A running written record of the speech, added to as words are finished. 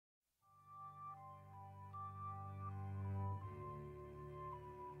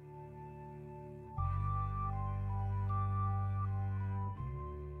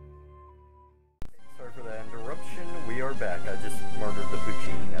back. I just murdered the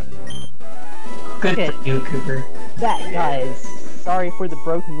Puccini. Good Okay. for you, Cooper. That, guys. Sorry for the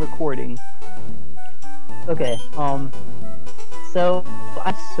broken recording. Okay, so,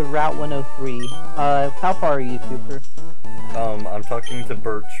 I'm to Route 103. How far are you, Cooper? I'm talking to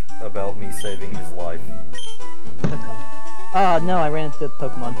Birch about me saving his life. No, I ran into a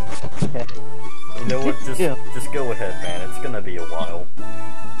Pokemon. Okay. You know what, just go ahead, man. It's gonna be a while.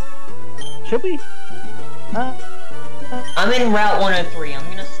 Should we? I'm in Route 103. I'm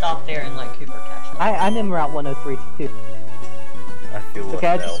gonna stop there and let Cooper catch up. I'm in Route 103 too. I feel left Okay,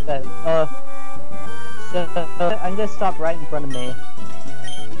 I just out. so, I'm gonna stop right in front of me.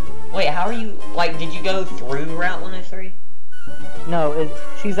 Wait, how are you, like, did you go through Route 103? No,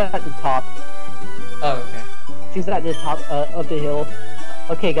 she's at the top. Oh, okay. She's at the top of the hill.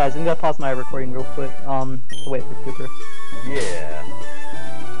 Okay, guys, I'm gonna pause my recording real quick. To wait for Cooper. Yeah.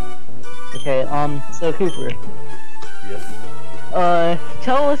 Okay, so Cooper. Yes.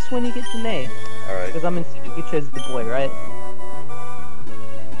 Tell us when you get to May. Alright. Because I'm assuming you chose the boy, right?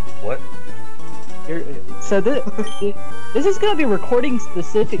 What? So this is gonna be recording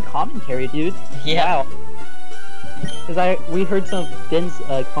specific commentary, dude. Yeah. Wow. Because we heard some of Ben's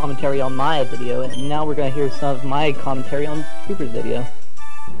commentary on my video, and now we're gonna hear some of my commentary on Cooper's video.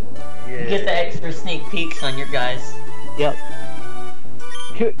 Yeah. You get the extra sneak peeks on your guys. Yep.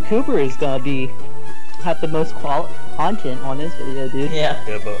 Cooper is gonna have the most content on his video, dude. Yeah.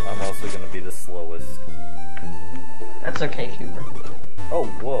 Yeah, but I'm also gonna be the slowest. That's okay, Cooper. Oh,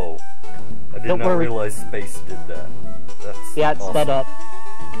 whoa. I did Don't not worry. realize space did that. That's Yeah, it's awesome. sped up.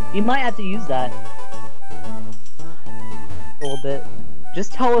 You might have to use that a little bit.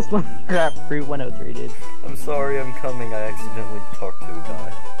 Just tell us when you're at Route 103, dude. I'm sorry, I'm coming. I accidentally talked to a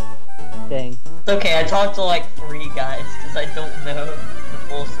guy. Dang. It's okay, I talked to like 3 guys, because I don't know the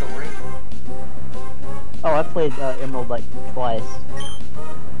full story. Oh, I played Emerald like twice.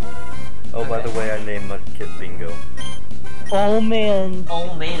 Oh, by Okay. the way, I named my kid Bingo. Oh man.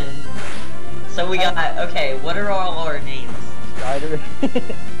 Oh man. So we got, okay, what are all our names? Strider.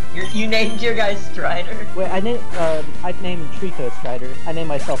 You named your guy Strider? Wait, I named Trico Strider. I named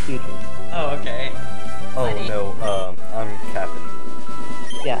myself Future. Oh, okay. Oh, My name- no, I'm Captain.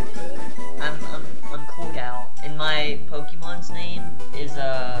 Yeah. I'm Cool Gal, and my Pokemon's name is,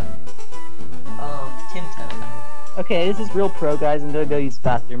 Timto. Okay, this is real pro, guys. I'm gonna go use the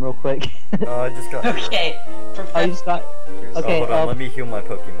bathroom real quick. I just got... Okay, Oh, you just got... Okay, hold on, let me heal my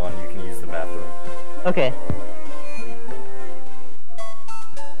Pokemon. You can use the bathroom. Okay.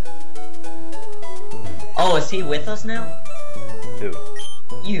 Oh, is he with us now? Who?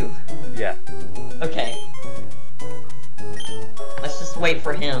 You. Yeah. Okay. Let's just wait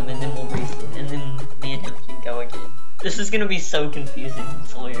for him, and then and then me and him can go again. This is gonna be so confusing.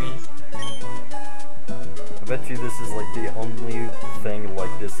 It's hilarious. I bet you this is like the only thing like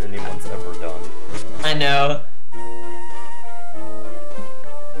this anyone's ever done. I know.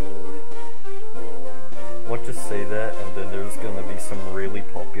 What, just say that, and then there's gonna be some really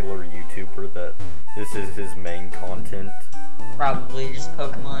popular YouTuber that this is his main content. Probably just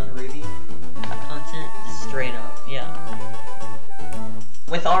Pokemon Ruby content, just straight up. Yeah.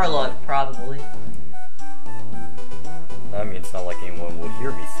 With our luck, probably. I mean, it's not like anyone will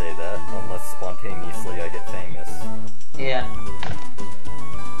hear me say that, unless spontaneously I get famous. Yeah.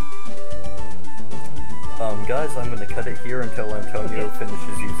 Guys, I'm gonna cut it here until Antonio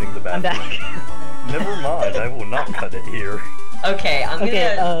finishes using the I'm bathroom. back. Never mind, I will not cut it here. Okay, I'm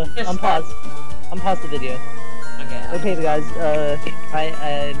Okay, gonna. I'm paused the video. Okay. Okay, guys,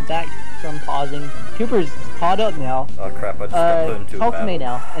 I'm back from pausing. Cooper's caught up now. Oh crap, I just got put into a Talk to me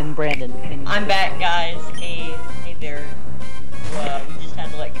battle. now, and Brandon. I'm back, guys. Hey there. We just had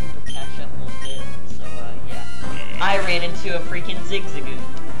to let Cooper catch up a little bit. So yeah. I ran into a freaking Zigzagoon.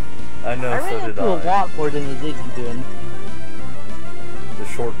 I know, I so ran did into a I. lot more than the Ziggy doing. The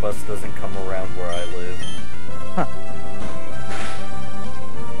short bus doesn't come around where I live. Huh.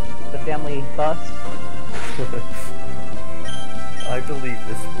 The family bus. I believe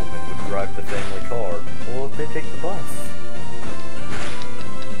this woman would drive the family car. Well, if they take the bus.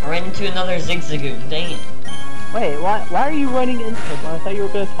 I ran into another Zigzagoon. Dang it. Wait, why are you running into him? I thought you were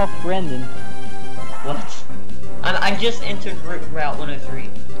gonna talk to Brandon. What? I just entered Route 103.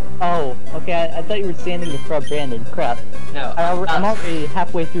 Oh, okay, I thought you were standing in front of Brandon. Crap. No. I'm already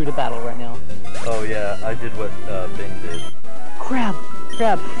halfway through the battle right now. Oh yeah, I did what Ben did. Crap!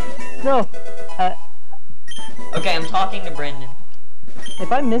 No! Okay, I'm talking to Brendan.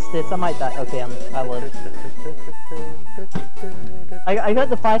 If I miss this, I might die. Okay, I live. I got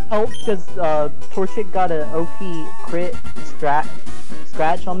the 5 health because Torchic got an OP crit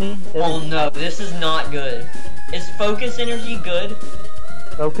scratch on me. Oh no, this is not good. Is focus energy good?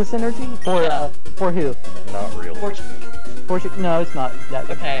 Focus energy? For who? Not really. No, it's not that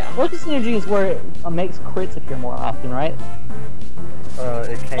good. Okay. Focus energy is where it makes crits appear more often, right?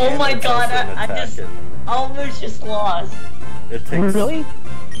 It can. Oh my it's god, also an I attack. just almost just lost. It takes. Really?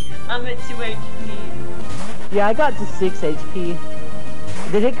 I'm at 2 HP. Yeah, I got to 6 HP.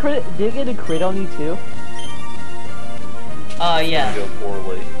 Did it get a crit on you too? Yeah. Go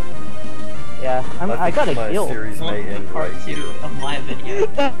poorly. Yeah, I got a my kill. series may end Part right 2 here. of my video.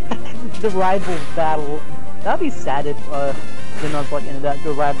 The rival battle. That'd be sad if then I was like into that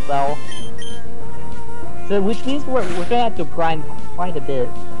the rival battle. So which means we're gonna have to grind quite a bit.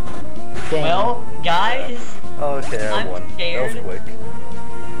 Dang. Well, guys, Oh, okay, I I'm won. scared. That was quick.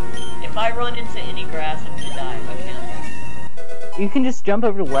 if I run into any grass, I'm gonna die. Okay, I'm good. You can just jump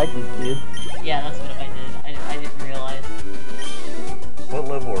over the ledges, dude. Yeah, that's what I did. I didn't realize. What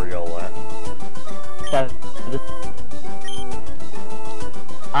level are y'all at?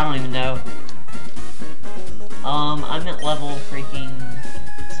 I don't even know. I'm at level freaking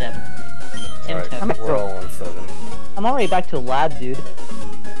 7. Alright, I'm at we're all on 7. I'm already back to the lab, dude.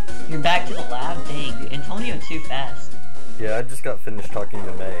 You're back to the lab? Dang, Antonio too fast. Yeah, I just got finished talking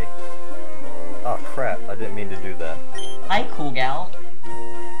to May. Oh crap, I didn't mean to do that. Hi, cool gal.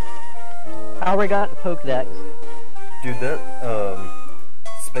 I already got the Pokedex. Dude, that,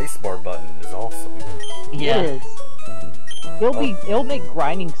 spacebar button is awesome. Yeah. It is. It'll make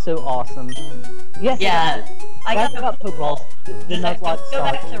grinding so awesome. Yes. Yeah. I got Pokeballs. The Does that go Nuzlocke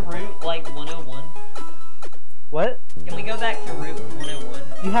back to Route, like, 101? What? Can we go back to Route 101?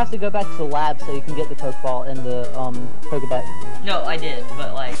 You have to go back to the lab so you can get the Pokeball and the Pokedex. No, I did,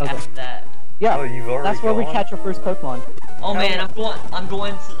 but, like, Okay. after that. Yeah. Oh, you've already That's where we gone? catch our first Pokemon. Oh man, I'm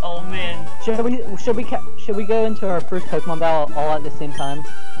going to, oh man. Should we go into our first Pokemon battle all at the same time,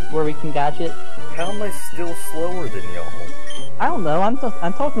 where we can catch it? How am I still slower than y'all? I don't know. I'm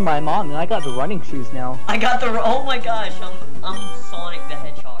talking to my mom, and I got the running shoes now. I got the, oh my gosh, I'm Sonic the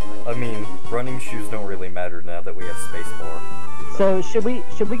Hedgehog right now. I mean, running shoes don't really matter now that we have spacebar. So should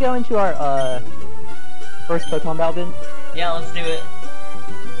we go into our first Pokemon battle then? Yeah, let's do it.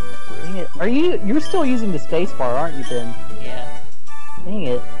 Dang it. You're still using the spacebar, aren't you, Ben? Yeah. Dang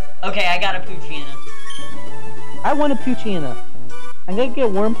it. Okay, I got a Poochyena. I want a Poochyena. I'm gonna get a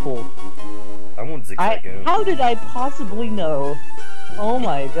Wurmple. I want Zigzagoon. How did I possibly know? Oh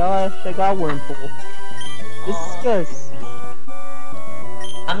my gosh, I got a Wurmple. This is just...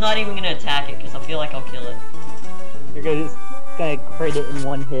 I'm not even gonna attack it, because I feel like I'll kill it. You're just gonna crit it in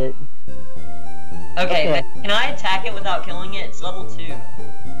one hit. Okay, can I attack it without killing it? It's level 2.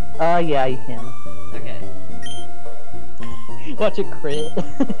 Yeah, you can. Okay. Watch it crit.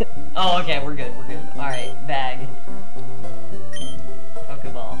 Oh, okay, we're good. Alright, bag.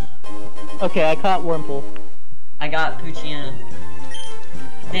 Pokeball. Okay, I caught Wurmple. I got Poochyena.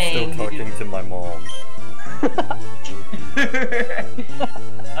 I'm Dang, still talking to my mom.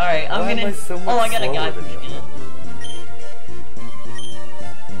 Alright, I'm Why am gonna... I so much I got a guy slower than you? Poochyena.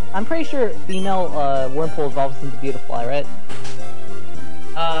 I'm pretty sure female Wurmple evolves into Beautifly, right?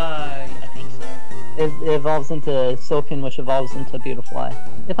 I think so. It evolves into Silken, which evolves into Beautifly,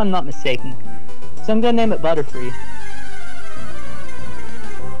 if I'm not mistaken. So I'm gonna name it Butterfree.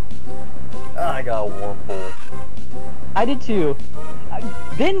 I got a Wurmple. I did too.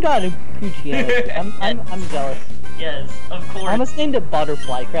 Ben got a Poochyena. I'm jealous. Yes, of course. I almost named it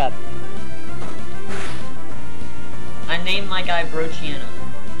Butterfly. Crap. I named my guy Brochiana.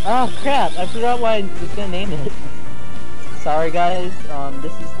 Oh crap! I forgot what I was gonna name it. Sorry guys.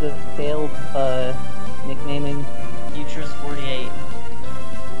 This is the failed nicknaming. Utrus 48.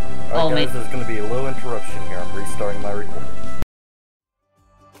 Alright Oh, guys, man. there's gonna be a low interruption here. I'm restarting my recording.